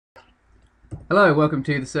Hello, welcome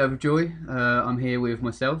to the Serve of Joy. I'm here with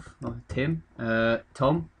myself, Tim,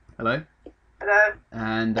 Tom, hello, Hello.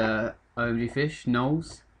 and OMG Fish,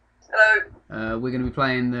 Knowles. Hello. We're going to be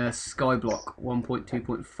playing the skyblock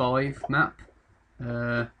 1.2.5 map.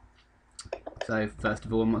 So first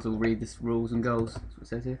of all, I might as well read the rules and goals. That's what it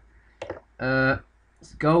says here.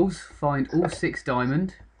 Goals: find all 6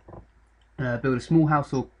 diamond. Build a small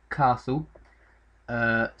house or castle.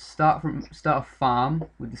 Start a farm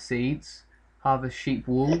with the seeds. Harvest sheep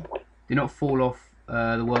wool. Do not fall off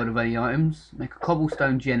the world of any items. Make a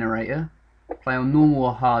cobblestone generator. Play on normal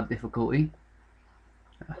or hard difficulty.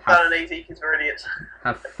 Fun and easy because we're idiots.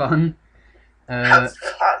 Have fun. That's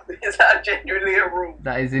fun. Is that genuinely a rule?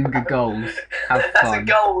 That is in the goals. Have That's fun. a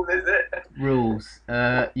goal, is it? Rules.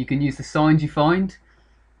 You can use the signs you find.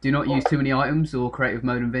 Do not use too many items or creative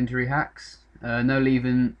mode inventory hacks. No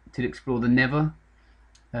leaving to explore the Nether.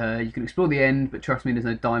 You can explore the end, but trust me, there's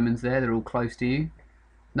no diamonds there. They're all close to you.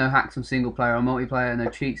 No hacks on single player or multiplayer. No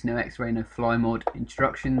cheats, no X-ray, no fly mod.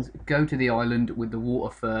 Instructions: go to the island with the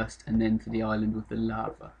water first, and then to the island with the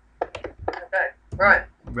lava. Okay, right.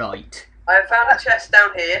 Right. I have found a chest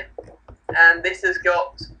down here, and this has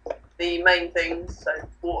got the main things, so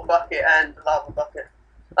water bucket and lava bucket.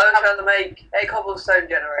 I'm trying to make a cobblestone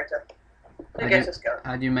generator to get us going.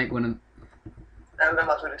 How do you make one of... I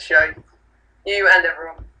might as well just show you and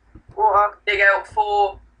everyone. Water. Dig out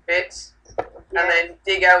 4 bits, and then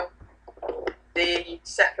dig out the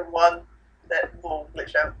second one that will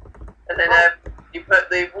glitch out. And then you put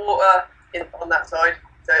the water in on that side,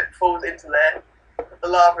 so it falls into there. Put the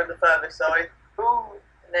lava in the furthest side.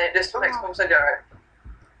 And then it just makes a cobblestone generator.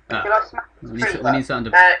 We need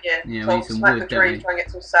something to... Yeah, we so need some smack wood, the don't tree, we? try and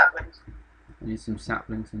get some saplings. We need some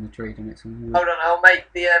saplings in the tree to make some wood. Hold on, I'll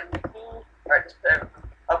make the right, just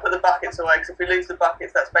I'll put the buckets away, because if we lose the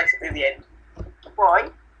buckets, that's basically the end. Why?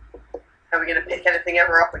 Are we going to pick anything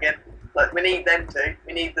ever up again? Like, we need them to.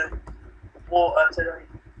 We need the water to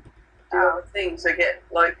do other things, to get,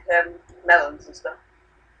 like, melons and stuff.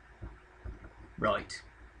 Right.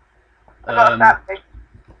 I got that thing.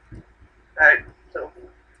 Right, so...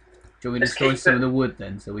 Do you want me to destroy some of the wood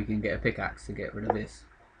then, so we can get a pickaxe to get rid of this?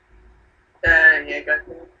 Yeah, go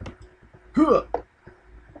for it.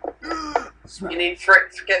 You need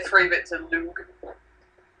get 3 bits of lug. You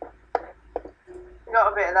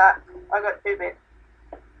got a bit of that. I got 2 bits.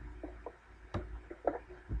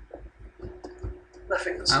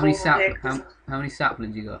 Nothing. How many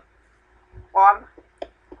saplings you got? 1.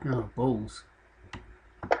 Oh, balls.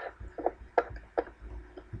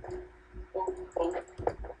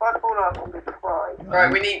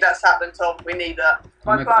 Right, we need that sapling, Tom. We need that.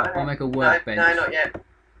 I'll make a workbench. No, not yet.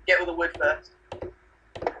 Get all the wood first.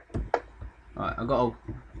 Right, I've got a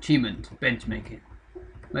achievement, bench making.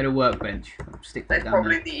 Made a workbench. I'll stick that That's down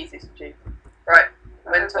probably there. the easiest achievement. Right,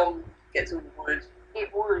 when Tom gets all the wood.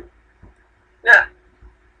 Get wood. Yeah.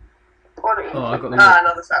 Oh, I got the wood.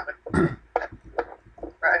 Another sapling.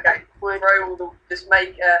 Right, okay. Throw all the. Just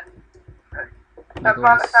make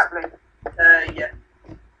Plant a sapling. Yeah.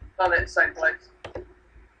 Plant it in the same place.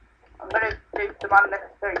 I'm gonna do some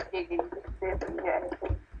unnecessary digging to see if we can get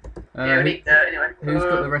anything. Yeah, we need dirt anyway. Who's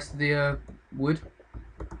got the rest of the wood?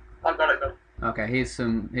 I've got it. Okay, here's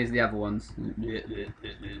the other ones.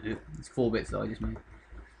 It's 4 bits that I just made.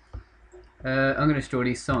 I'm gonna destroy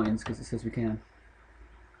these signs because it says we can.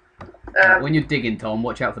 When you're digging, Tom,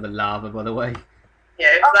 watch out for the lava, by the way.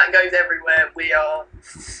 Yeah, if that goes everywhere, we are.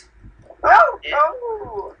 Yeah.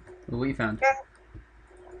 Well, what you found? Yeah.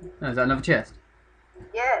 Oh, is that another chest?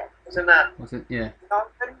 Yeah. What's in that? What's it? Yeah.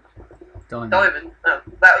 Diamond. Diamond. Oh,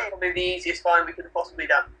 that was probably the easiest find we could have possibly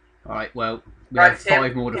done. Alright, well, we Right, have Tim,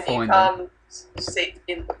 5 more to find. You sit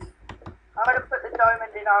in. I'm gonna put the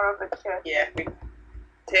diamond in our other chest. Yeah.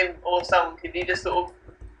 Tim or someone, could you just sort of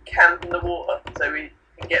camp in the water so we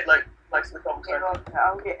can get like most of the cobblestone?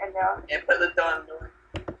 I'll get in there. Yeah, put the diamond on.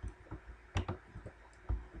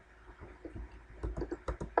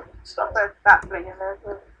 Stop a sapling in there.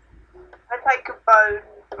 I take a bone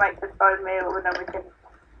to make the bone meal, and then we can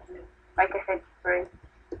make a hedge tree.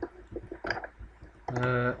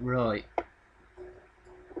 Right.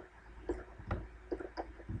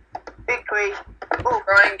 Big tree. Oh.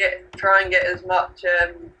 Try and get as much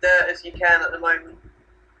dirt as you can at the moment.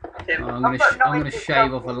 Tim. I'm gonna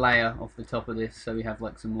shave off a layer off the top of this so we have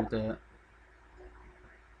like some more dirt.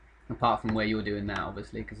 Apart from where you're doing that,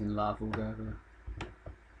 obviously, because in lava will go over.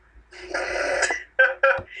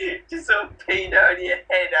 Just sort of pee down your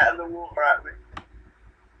head out of the water at me.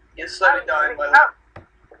 You're slowly dying by the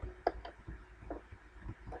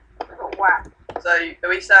way. So, are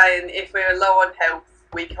we saying if we're low on health,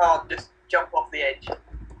 we can't just jump off the edge?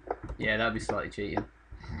 Yeah, that'd be slightly cheating.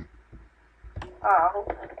 Oh.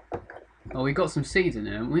 Oh, we got some seeds in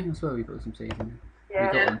there, haven't we? I swear we put some seeds in there. Yeah.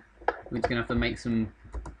 We got them. We're just gonna have to make some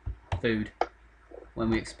food when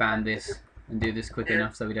we expand this and do this quick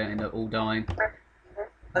enough so we don't end up all dying.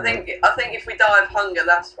 I think if we die of hunger,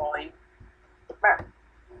 that's fine.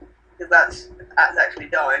 Because that's actually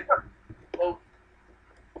dying. Well,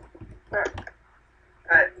 right.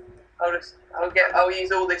 I'll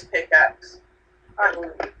use all this pickaxe.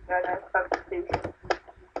 Substitution.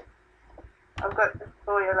 I've got the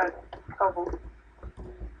soil and cobble.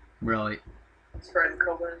 Right. Let's throw the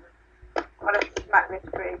cobble in. I'm gonna smack this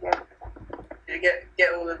tree again. Yeah,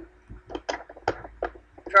 get all them.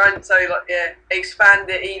 Try and expand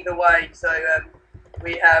it either way. So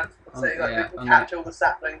we have we can catch all the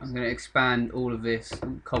saplings. I'm gonna expand all of this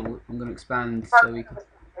cobble. I'm gonna expand so we can.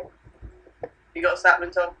 You got a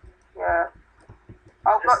sapling, Tom? Yeah.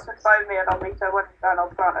 I've got some bone meal on me, so when it's done, I'll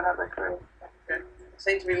plant another tree. Okay.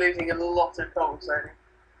 Seem to be losing a lot of cobblestone.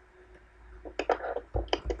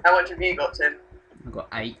 How much have you got, Tim? I've got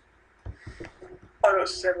 8. I got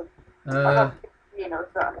 7. I got 15 or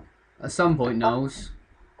so. At some point, Knowles,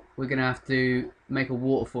 we're gonna have to make a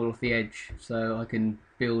waterfall off the edge so I can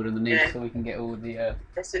build underneath, so we can get all the.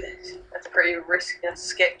 That's pretty risky. That's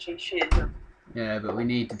sketchy shit. Yeah, but we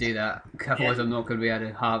need to do that. Otherwise, I'm not going to be able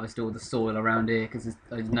to harvest all the soil around here because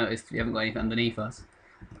I noticed we haven't got anything underneath us.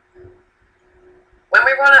 When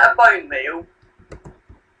we run out of bone meal,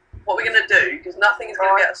 what are we going to do? Because nothing is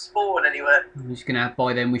going to get a spawn anywhere. We're just going to have,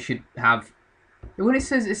 by then we should have. When it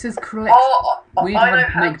says collect. Oh, we I know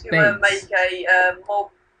how make to beds. make a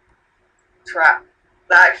mob trap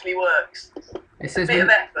that actually works. It says a bit of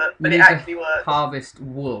effort, but it actually works. Harvest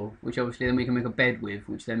wool, which obviously then we can make a bed with,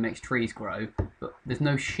 which then makes trees grow. But there's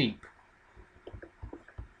no sheep.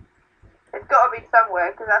 It's got to be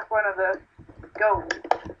somewhere because that's one of the goals.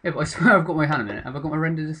 Yeah, but I swear I've got my hand a minute. Have I got my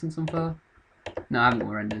render distance on far? No, I haven't got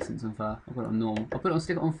my render distance on far. I've got it on normal. I'll put it on,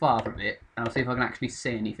 stick it on far for a bit, and I'll see if I can actually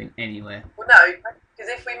see anything anywhere. Well, no, because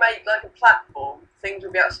if we make like a platform, things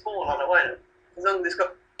will be able to spawn on it, won't it? As long as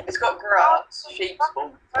it's got grass, sheep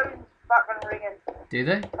spawn. Back and ringing. Do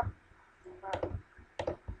they?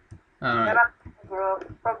 Alright.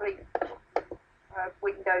 Probably a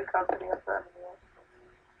window company or something.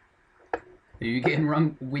 Are you getting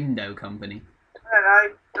run window company? I don't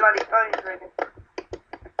know. Bloody phone's ringing.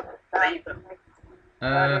 Leave them.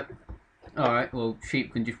 Alright, well,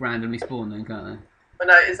 sheep can just randomly spawn then, can't they? But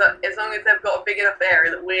no, as long as they've got a big enough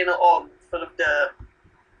area that we're not on, full of dirt.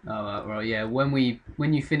 Oh, right, yeah. When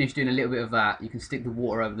you finish doing a little bit of that, you can stick the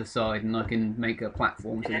water over the side, and I can make a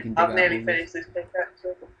platform so you can dig I've nearly finished this pickaxe.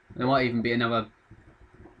 There might even be another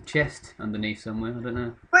chest underneath somewhere. I don't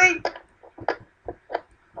know. Wait.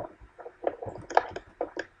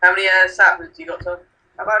 How many saplings you got, Tom?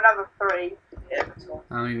 I've got another 3. Yeah, that's fine.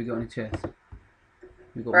 How many have we got in a chest?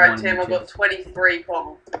 We've got Right, one in Tim, the I've got chest. 23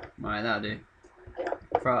 cobble. Right, that'll do.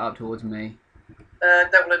 Throw it up towards me.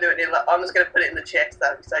 Don't want to do it near. I'm just going to put it in the chest.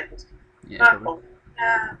 That'll be safest. Yeah, probably.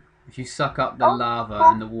 Yeah. If you suck up the lava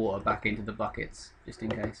and the water back into the buckets, just in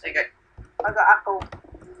case. There you go. I got apple.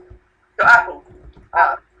 Got apple.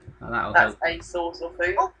 Ah, Oh, that'll that's help. a source of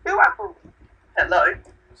food. Oh, 2 apples. Hello.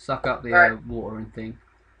 Suck up the Right. water and thing.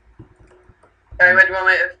 Okay, where do you want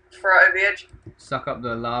me to throw it over the edge? Suck up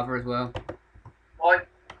the lava as well, Why?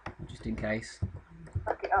 just in case.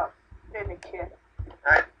 Suck it up. In the chest.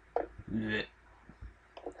 Alright. Blech.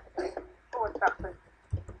 Oh, what's happening?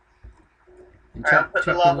 And I'll chuck put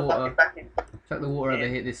the the lava water. bucket back in. Chuck the water over Yeah.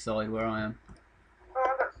 here this side where I am. Oh,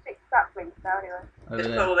 I've got 6 saplings now anyway. Over Just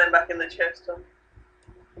put there. all them back in the chest, Tom.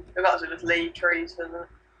 We might as well just leave trees for that.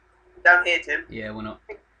 Down here, Tim. Yeah, why not?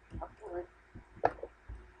 Have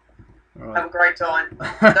a Alright. great time.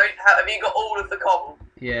 Have you got all of the cobble?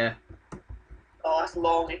 Yeah, Oh, that's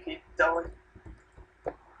long if you die.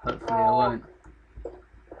 hopefully I won't.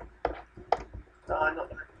 No, I'm not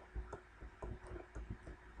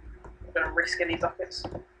going to risk any buckets.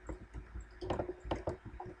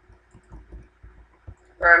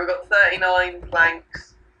 Right, we've got 39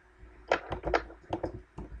 planks. I've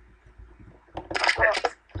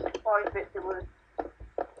got 5 bits of wood.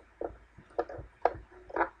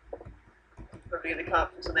 Probably going to come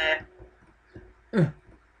up with some air.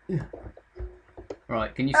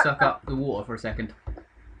 Right, can you suck up the water for a second?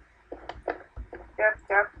 Just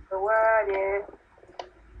the word is.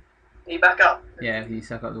 Are you back up? Yeah, can you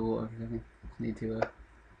suck up the water for a second? Just need to.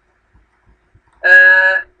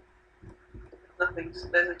 Nothing.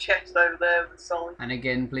 There's a chest over there with a sign. And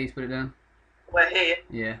again, please put it down. We're here.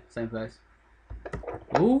 Yeah, same place.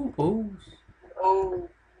 Ooh, balls. Oh,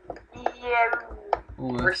 Yeah.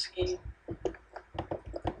 Almost. risky.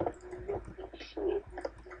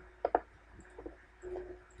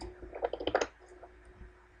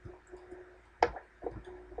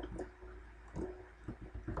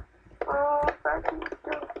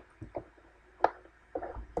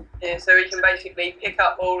 Yeah, so we can basically pick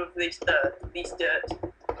up all of this dirt. Basically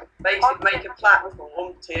make a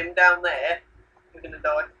platform, Tim, down there. You're gonna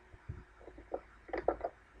die.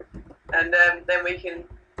 And then we can.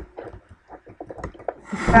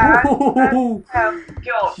 Oh,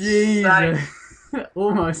 God, Jesus!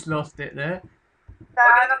 Almost lost it there.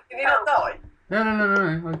 Did you not die? No.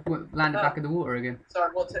 I landed back in the water again. Sorry,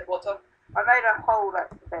 what's up? I made a hole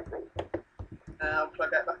accidentally. I'll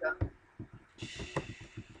plug that back up.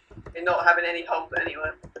 You're not having any holes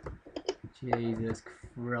anywhere. Jesus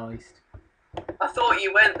Christ. I thought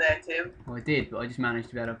you went there, Tim. Well, I did, but I just managed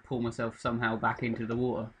to be able to pull myself somehow back into the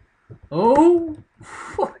water. Oh!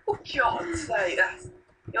 God's sake,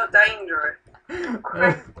 you're dangerous.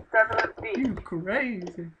 Crazy, You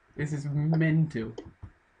crazy. This is mental.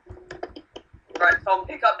 Right, Tom,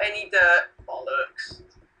 pick up any dirt, bollocks,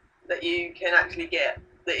 that you can actually get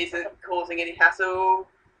that isn't causing any hassle.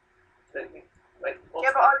 Wait, what's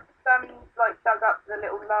Yeah, but I just like dug up the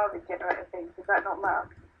little lava generator thing. Does that not matter?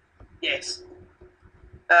 Yes.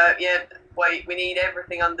 Yeah, wait, we need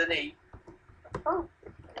everything underneath. Oh.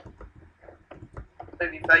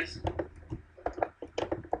 Move your face.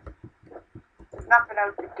 There's nothing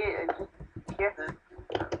else to get. It's just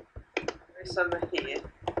There's some here.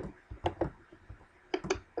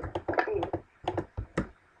 here.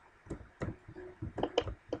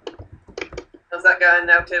 How's that going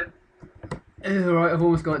now, Tim? Alright, I've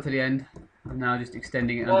almost got it to the end. I'm now just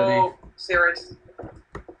extending it underneath. Oh, serious.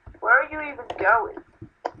 Where are you even going?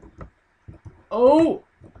 Oh!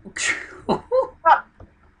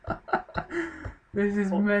 This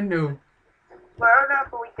is mental. Where on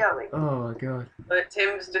earth are we going? Oh my god. But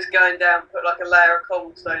Tim's just going down, put like a layer of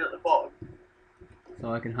cobblestone at the bottom.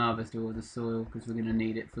 So I can harvest all the soil because we're going to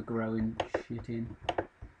need it for growing shit in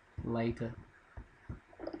later.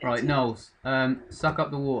 Right, Knowles, suck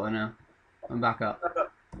up the water now. I'm back up.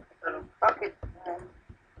 Fuck it.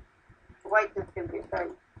 Wait till Tim gets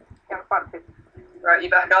home. Can't find him. Right, you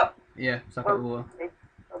back up? Yeah, suck up the water. Is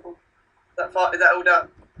that all done?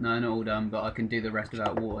 No, not all done, but I can do the rest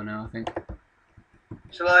without water now, I think.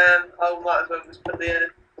 Shall I, I might as well just put the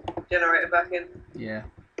generator back in. Yeah.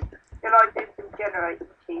 Shall I do some generator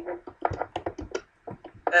achievement?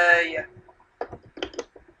 Yeah,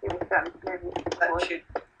 Give me something maybe. that should.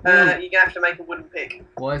 You're going to have to make a wooden pick.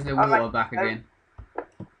 Why is there Oh, water like- back again?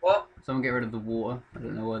 What? Someone get rid of the water. I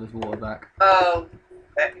don't know why there's water back. Oh,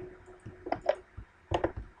 heck.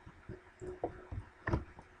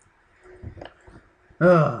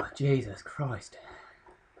 Oh, Jesus Christ.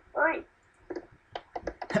 Oi!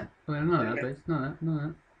 Well, no, that, please. No,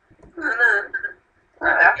 that.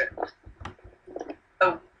 Right, okay.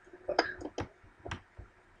 Oh,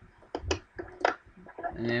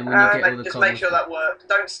 And then when you get all the just make sure that works.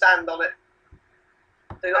 Don't stand on it.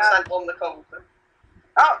 Do not stand on the cobblestone.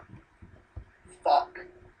 Oh! Fuck.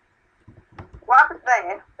 What happened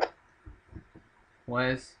there?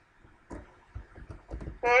 Where's...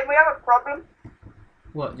 Here, we have a problem.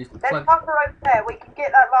 What, just There's plug... lava over there. We can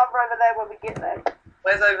get that lava over there when we get there.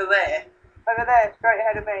 Where's over there? Over there, straight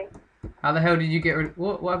ahead of me. How the hell did you get rid of...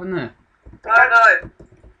 What happened there? I don't know.